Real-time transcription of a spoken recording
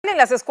En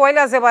las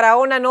escuelas de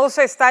Barahona no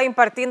se está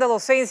impartiendo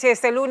docencia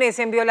este lunes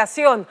en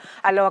violación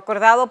a lo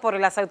acordado por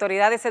las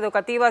autoridades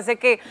educativas de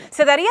que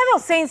se daría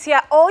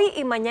docencia hoy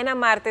y mañana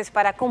martes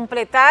para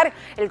completar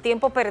el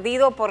tiempo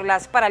perdido por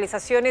las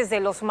paralizaciones de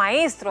los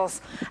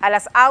maestros. A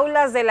las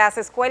aulas de las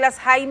escuelas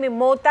Jaime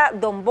Mota,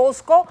 Don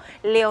Bosco,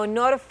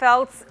 Leonor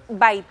Feltz,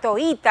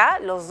 Baitoita,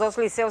 los dos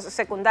liceos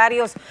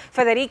secundarios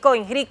Federico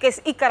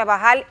Enríquez y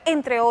Carvajal,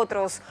 entre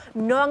otros,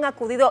 no han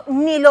acudido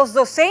ni los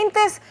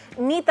docentes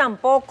ni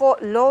tampoco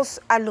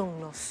los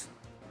alumnos.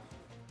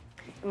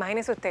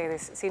 Imagínense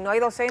ustedes, si no hay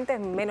docentes,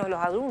 menos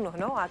los alumnos,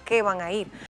 ¿no? ¿A qué van a ir?